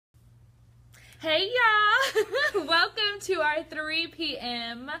Hey y'all! Welcome to our 3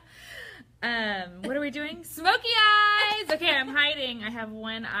 p.m. What are we doing? Smoky eyes! Okay, I'm hiding. I have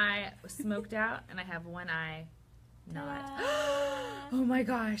one eye smoked out and I have one eye not. Oh my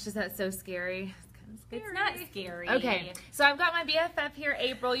gosh, is that so scary? It's not scary. Okay, so I've got my BFF here,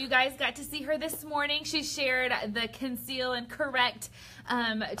 April. You guys got to see her this morning. She shared the conceal and correct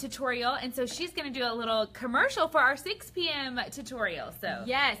tutorial, and so she's going to do a little commercial for our 6 p.m. tutorial. So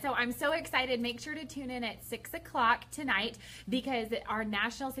so I'm so excited. Make sure to tune in at 6 o'clock tonight because our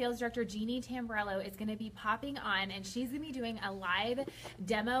National Sales Director, Jeannie Tambrello, is going to be popping on, and she's going to be doing a live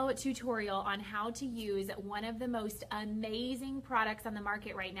demo tutorial on how to use one of the most amazing products on the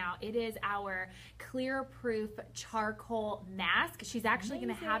market right now. It is our Clear Proof charcoal mask. She's actually going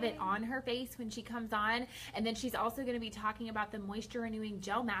to have it on her face when she comes on, and then she's also going to be talking about the moisture renewing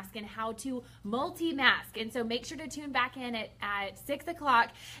gel mask and how to multi-mask. And so make sure to tune back in at 6 o'clock,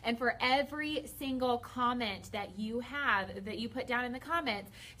 and for every single comment that you have, that you put down in the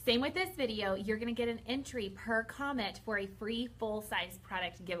comments, same with this video, you're going to get an entry per comment for a free full-size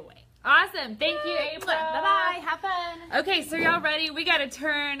product giveaway. Awesome. Thank you, April. Bye-bye. Have fun. Okay, so y'all ready? We got to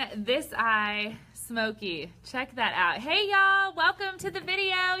turn this eye smoky. Check that out. Hey, y'all. Welcome to the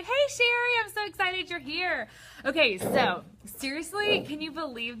video. Hey, Sherry. I'm so excited you're here. Okay, so seriously, can you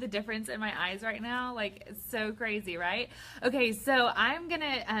believe the difference in my eyes right now? Like, it's so crazy, right? Okay, so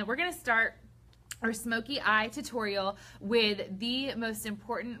we're going to start our smoky eye tutorial with the most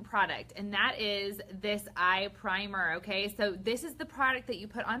important product, and that is this eye primer. Okay, so this is the product that you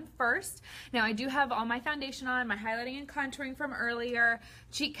put on first. Now I do have all my foundation on, my highlighting and contouring from earlier,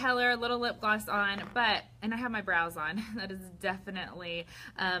 cheek color, little lip gloss on, and I have my brows on. That is definitely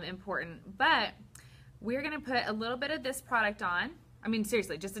important, but we're gonna put a little bit of this product on. I mean,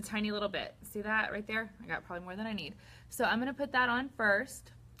 seriously, just a tiny little bit. See that right there? I got probably more than I need. So I'm gonna put that on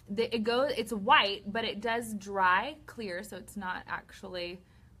first. It's white, but it does dry clear, so it's not actually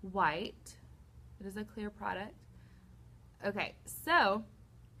white. It is a clear product. Okay, so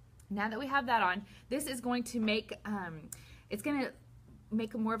now that we have that on, this is going to make it's going to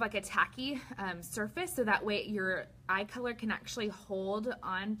make more of like a tacky surface, so that way your eye color can actually hold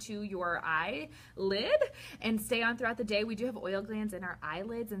onto your eyelid and stay on throughout the day. We do have oil glands in our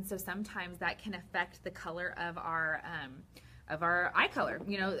eyelids, and so sometimes that can affect the color of our eye color,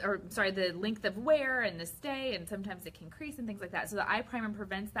 the length of wear and the stay, and sometimes it can crease and things like that. So the eye primer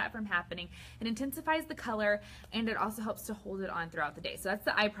prevents that from happening. It intensifies the color, and it also helps to hold it on throughout the day. So that's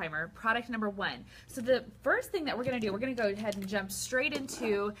the eye primer, product number 1. So the first thing that we're going to do, we're going to go ahead and jump straight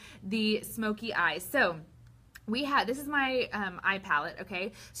into the smoky eyes. So this is my eye palette,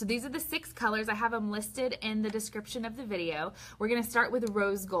 okay? So these are the 6 colors. I have them listed in the description of the video. We're gonna start with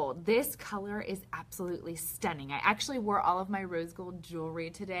rose gold. This color is absolutely stunning. I actually wore all of my rose gold jewelry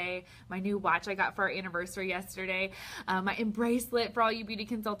today. My new watch I got for our anniversary yesterday. My bracelet for all you beauty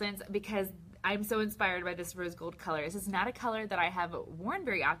consultants, because I'm so inspired by this rose gold color. This is not a color that I have worn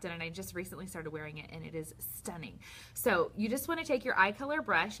very often, and I just recently started wearing it, and it is stunning. So you just wanna take your eye color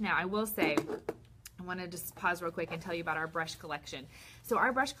brush. Now I will say, I want to just pause real quick and tell you about our brush collection. So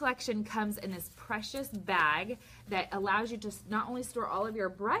our brush collection comes in this precious bag that allows you to not only store all of your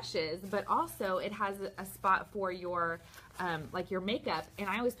brushes, but also it has a spot for your like your makeup. And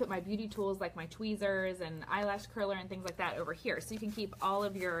I always put my beauty tools like my tweezers and eyelash curler and things like that over here. So you can keep all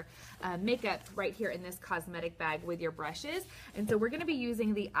of your makeup right here in this cosmetic bag with your brushes. And so we're going to be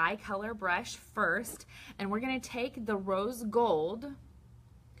using the eye color brush first, and we're going to take the rose gold,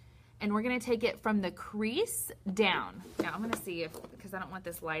 and we're going to take it from the crease down. Now I'm going to see because I don't want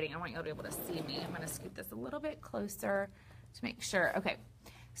this lighting, I want you to be able to see me. I'm going to scoot this a little bit closer to make sure. Okay,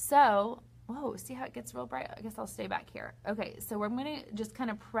 so, whoa, see how it gets real bright? I guess I'll stay back here. Okay, so we're going to just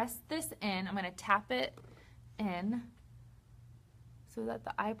kind of press this in. I'm going to tap it in so that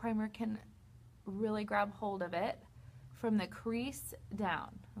the eye primer can really grab hold of it from the crease down,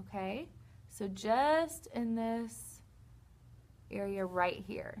 okay? So just in this area right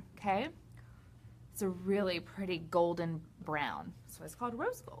here, okay? It's a really pretty golden brown, so it's called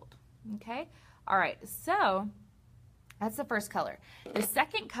rose gold, okay? All right, so that's the first color. The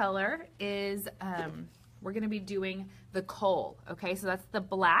second color is, we're gonna be doing the coal, okay? So that's the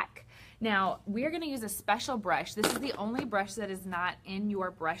black. Now, we're gonna use a special brush. This is the only brush that is not in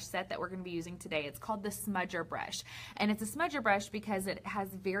your brush set that we're gonna be using today. It's called the smudger brush. And it's a smudger brush because it has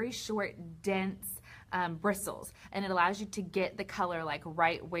very short, dense bristles, and it allows you to get the color like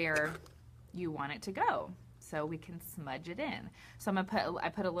right where you want it to go, so we can smudge it in. So I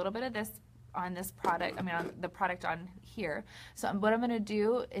put a little bit of this on this product, on the product on here. So what I'm going to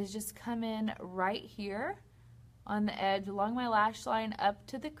do is just come in right here on the edge along my lash line up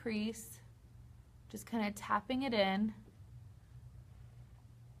to the crease, Just kind of tapping it in.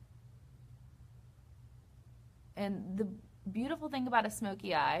 And the beautiful thing about a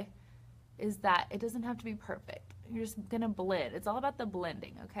smoky eye is that it doesn't have to be perfect. You're just gonna blend. It's all about the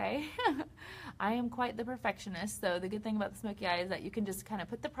blending, okay? I am quite the perfectionist, so the good thing about the smoky eye is that you can just kind of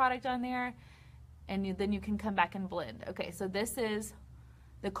put the product on there and then you can come back and blend. Okay, so this is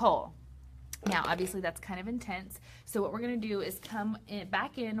the kohl. Now, obviously that's kind of intense, so what we're gonna do is come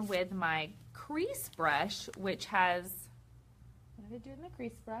back in with my crease brush, which has, what did I do with my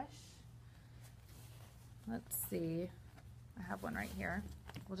crease brush? Let's see, I have one right here.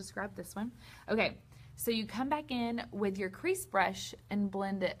 We'll just grab this one. Okay, so you come back in with your crease brush and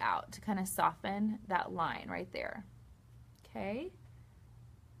blend it out to kind of soften that line right there. Okay,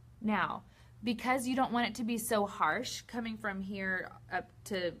 now, because you don't want it to be so harsh coming from here up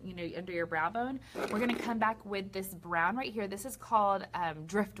to, you know, under your brow bone, we're gonna come back with this brown right here. This is called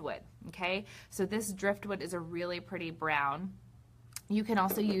driftwood, okay? So this driftwood is a really pretty brown. You can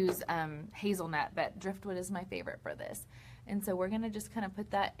also use hazelnut, but driftwood is my favorite for this. And so we're gonna just kind of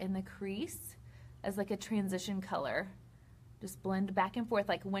put that in the crease as like a transition color. Just blend back and forth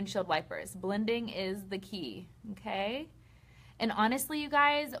like windshield wipers. Blending is the key, okay? And honestly, you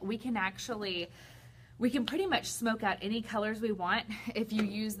guys, we can pretty much smoke out any colors we want if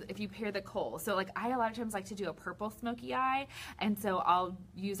you pair the kohl. So like I a lot of times like to do a purple smoky eye, and so I'll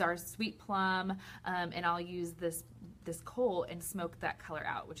use our sweet plum and I'll use this kohl and smoke that color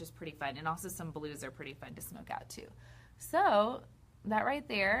out, which is pretty fun. And also some blues are pretty fun to smoke out too. So that right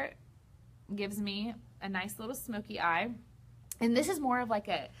there gives me a nice little smoky eye. And this is more of like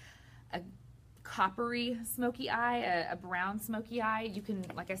a coppery smoky eye, a brown smoky eye. You can,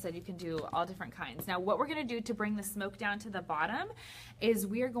 like I said, you can do all different kinds. Now what we're gonna do to bring the smoke down to the bottom is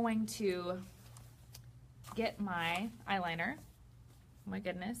we are going to get my eyeliner. Oh my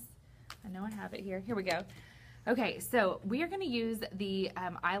goodness, I know I have it here. Here we go. Okay, so we are going to use the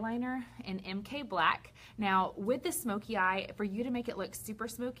eyeliner in MK Black. Now, with the smoky eye, for you to make it look super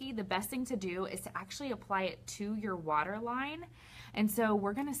smoky, the best thing to do is to actually apply it to your waterline. And so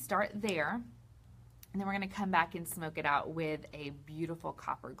we're going to start there, and then we're going to come back and smoke it out with a beautiful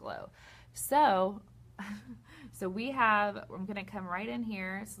copper glow. So, I'm going to come right in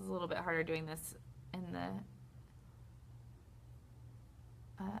here. This is a little bit harder doing this in the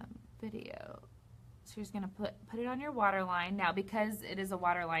video. So you're just going to put it on your waterline. Now, because it is a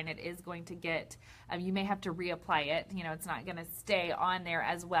waterline, it is going to get, you may have to reapply it. You know, it's not going to stay on there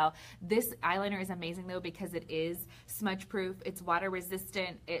as well. This eyeliner is amazing, though, because it is smudge proof. It's water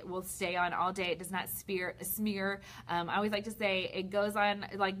resistant. It will stay on all day. It does not smear. I always like to say it goes on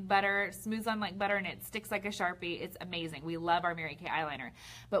like butter, smooths on like butter, and it sticks like a Sharpie. It's amazing. We love our Mary Kay eyeliner.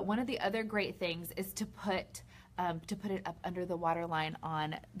 But one of the other great things is to put it up under the waterline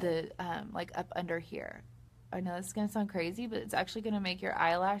on the, like up under here. I know this is going to sound crazy, but it's actually going to make your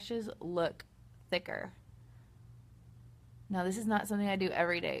eyelashes look thicker. Now, this is not something I do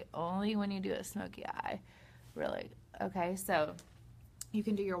every day, only when you do a smoky eye, really. Okay, so you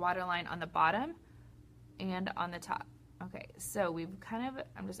can do your waterline on the bottom and on the top. Okay, so we've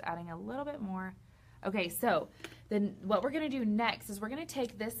I'm just adding a little bit more. Okay, so then what we're going to do next is we're going to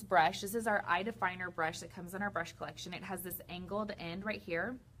take this brush. This is our eye definer brush that comes in our brush collection. It has this angled end right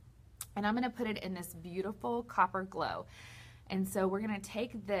here, and I'm going to put it in this beautiful copper glow. And so we're going to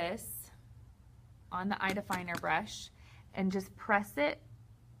take this on the eye definer brush and just press it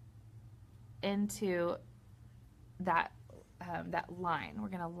into that, that line. We're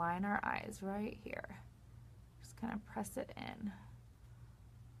going to line our eyes right here. Just kind of press it in.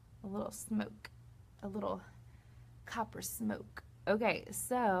 A little smoke. A little copper smoke. Okay,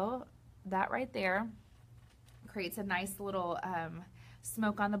 so that right there creates a nice little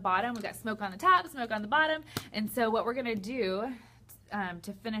smoke on the bottom. We've got smoke on the top, smoke on the bottom. And so what we're gonna do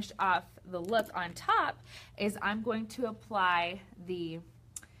to finish off the look on top is I'm going to apply the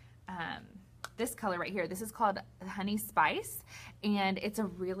this color right here. This is called Honey Spice, and it's a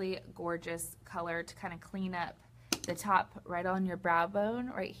really gorgeous color to kind of clean up the top right on your brow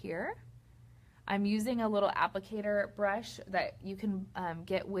bone right here. I'm using a little applicator brush that you can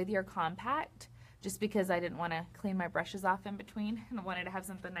get with your compact, just because I didn't want to clean my brushes off in between and I wanted to have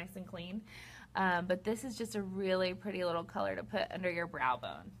something nice and clean. But this is just a really pretty little color to put under your brow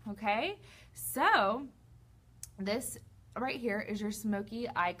bone. Okay, so this right here is your smoky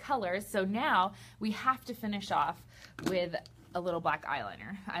eye colors. So now we have to finish off with a little black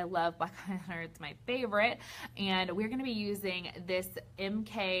eyeliner. I love black eyeliner, it's my favorite. And we're gonna be using this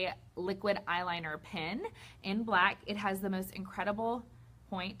MK liquid eyeliner pen in black. It has the most incredible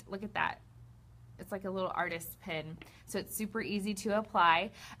point. Look at that. it's like a little artist pin. So it's super easy to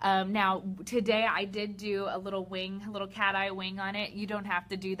apply. Now, today I did do a little wing, a little cat eye wing on it. You don't have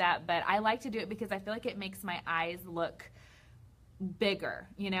to do that, but I like to do it because I feel like it makes my eyes look bigger.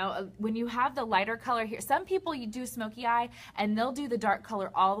 You know, when you have the lighter color here, some people, you do smoky eye and they'll do the dark color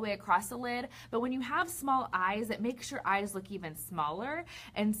all the way across the lid, but when you have small eyes, it makes your eyes look even smaller.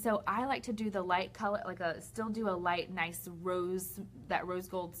 And so I like to do the light color, like still do a light nice rose, that rose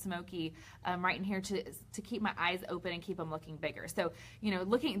gold smoky right in here to keep my eyes open and keep them looking bigger. So, you know,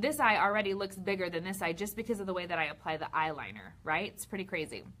 this eye already looks bigger than this eye just because of the way that I apply the eyeliner, right? It's pretty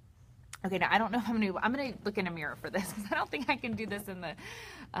crazy. Okay, now I don't know how many, I'm going to look in a mirror for this because I don't think I can do this in the,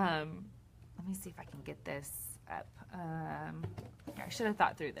 let me see if I can get this up. I should have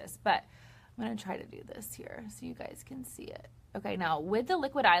thought through this, but I'm going to try to do this here so you guys can see it. Okay, now with the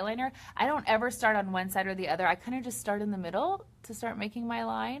liquid eyeliner, I don't ever start on one side or the other. I kind of just start in the middle to start making my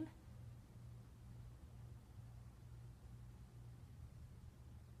line.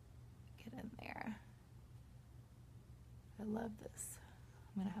 Get in there. I love this.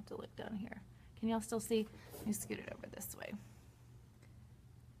 I'm gonna have to look down here. Can y'all still see? Let me scoot it over this way.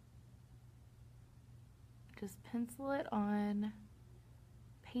 Just pencil it on,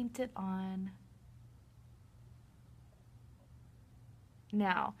 paint it on.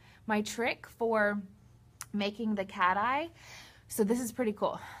 Now, my trick for making the cat eye, so this is pretty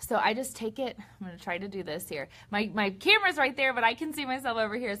cool. So I just take it, I'm gonna try to do this here. My camera's right there, but I can see myself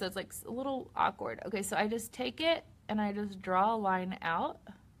over here, so it's like a little awkward. Okay, so I just take it and I just draw a line out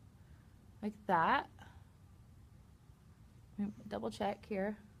like that. Double check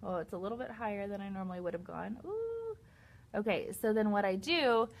here. Oh, it's a little bit higher than I normally would have gone. Ooh. Okay, so then what I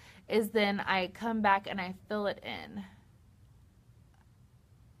do is then I come back and I fill it in.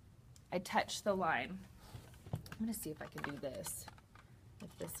 I touch the line. I'm gonna see if I can do this.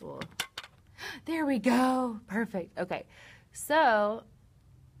 If this will, there we go. Perfect. Okay, so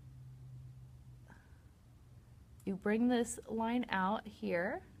you bring this line out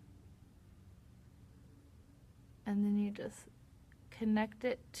here, and then you just connect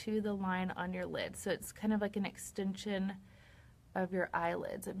it to the line on your lid. So it's kind of like an extension of your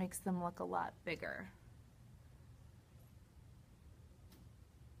eyelids. It makes them look a lot bigger.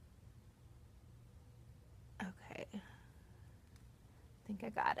 Okay, I think I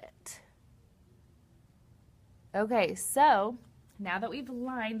got it. Okay, so now that we've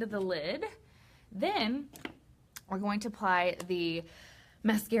lined the lid, then we're going to apply the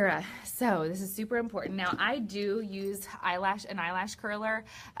mascara. So this is super important. Now I do use an eyelash curler.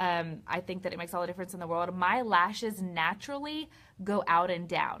 I think that it makes all the difference in the world. My lashes naturally go out and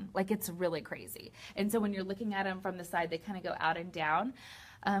down. Like, it's really crazy. And so when you're looking at them from the side, they kind of go out and down.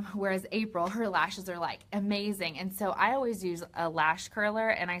 Whereas April, her lashes are like amazing. And so I always use a lash curler,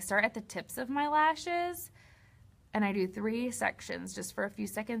 and I start at the tips of my lashes. And I do 3 sections just for a few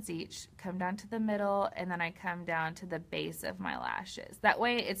seconds each, come down to the middle, and then I come down to the base of my lashes. That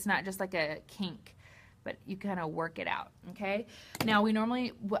way it's not just like a kink, but you kind of work it out, okay? Now I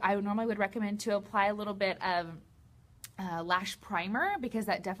normally would recommend to apply a little bit of lash primer, because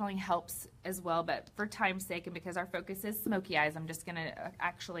that definitely helps as well, but for time's sake and because our focus is smoky eyes, I'm just gonna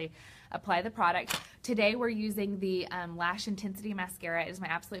actually apply the product. Today we're using the Lash Intensity Mascara. It is my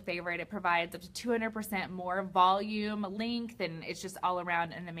absolute favorite. It provides up to 200% more volume, length, and it's just all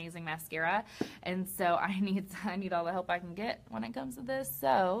around an amazing mascara. And so I need all the help I can get when it comes to this.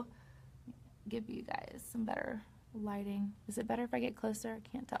 So give you guys some better lighting. Is it better if I get closer? I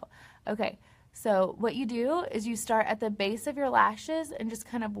can't tell. Okay. So what you do is you start at the base of your lashes and just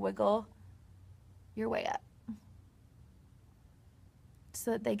kind of wiggle your way up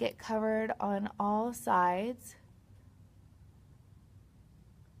so that they get covered on all sides.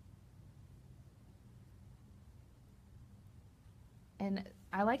 And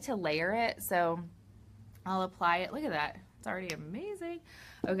I like to layer it, so I'll apply it. Look at that. It's already amazing.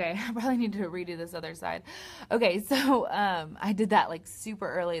 Okay, I probably need to redo this other side. Okay, so I did that like super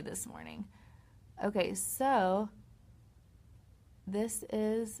early this morning. Okay, so this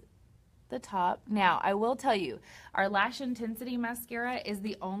is the top. Now, I will tell you, our Lash Intensity Mascara is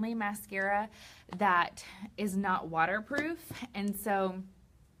the only mascara that is not waterproof, and so,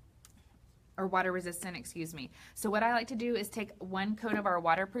 or water resistant, excuse me. So what I like to do is take 1 coat of our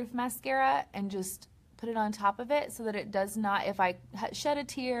waterproof mascara and just put it on top of it so that it does not, if I shed a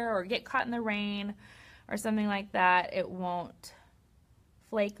tear or get caught in the rain or something like that, it won't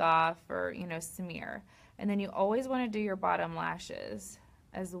flake off or, you know, smear. And then you always want to do your bottom lashes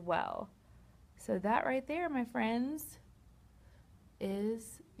as well. So that right there, my friends,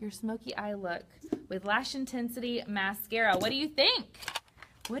 is your Smokey Eye Look with Lash Intensity Mascara. What do you think?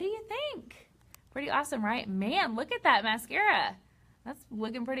 What do you think? Pretty awesome, right? Man, look at that mascara. That's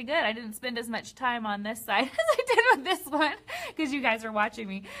looking pretty good. I didn't spend as much time on this side as I did with this one because you guys are watching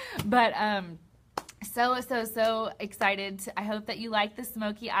me. But so excited. I hope that you like the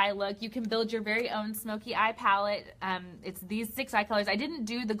Smokey Eye look. You can build your very own Smokey Eye palette. It's these 6 eye colors. I didn't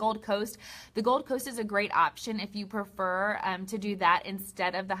do the Gold Coast. The Gold Coast is a great option if you prefer to do that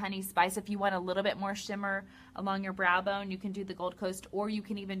instead of the Honey Spice. If you want a little bit more shimmer along your brow bone, you can do the Gold Coast, or you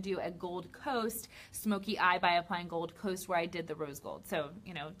can even do a Gold Coast Smokey Eye by applying Gold Coast where I did the rose gold. So,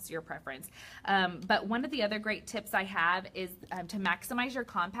 you know, it's your preference. But one of the other great tips I have is to maximize your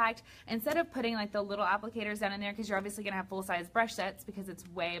compact. Instead of putting like the little applicators down in there, because you're obviously going to have full-size brush sets because it's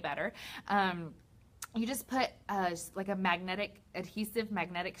way better, you just put like a adhesive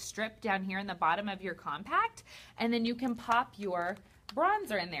magnetic strip down here in the bottom of your compact, and then you can pop your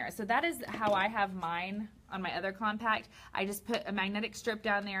bronzer in there. So that is how I have mine on my other compact. I just put a magnetic strip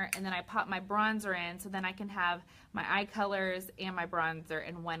down there, and then I pop my bronzer in, so then I can have my eye colors and my bronzer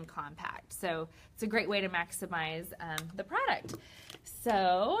in one compact. So it's a great way to maximize the product.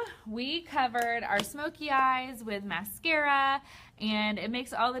 So we covered our smoky eyes with mascara, and it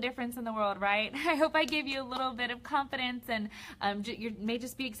makes all the difference in the world, right? I hope I gave you a little bit of confidence, and you may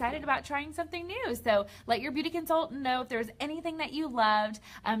just be excited about trying something new. So let your beauty consultant know if there's anything that you loved,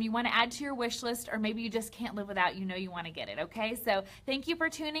 you want to add to your wish list, or maybe you just can't live without, you know you want to get it, okay? So thank you for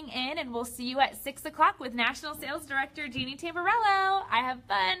tuning in, and we'll see you at 6 o'clock with National Sales Director Jeannie Tamborello. I have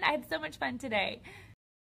fun. I had so much fun today.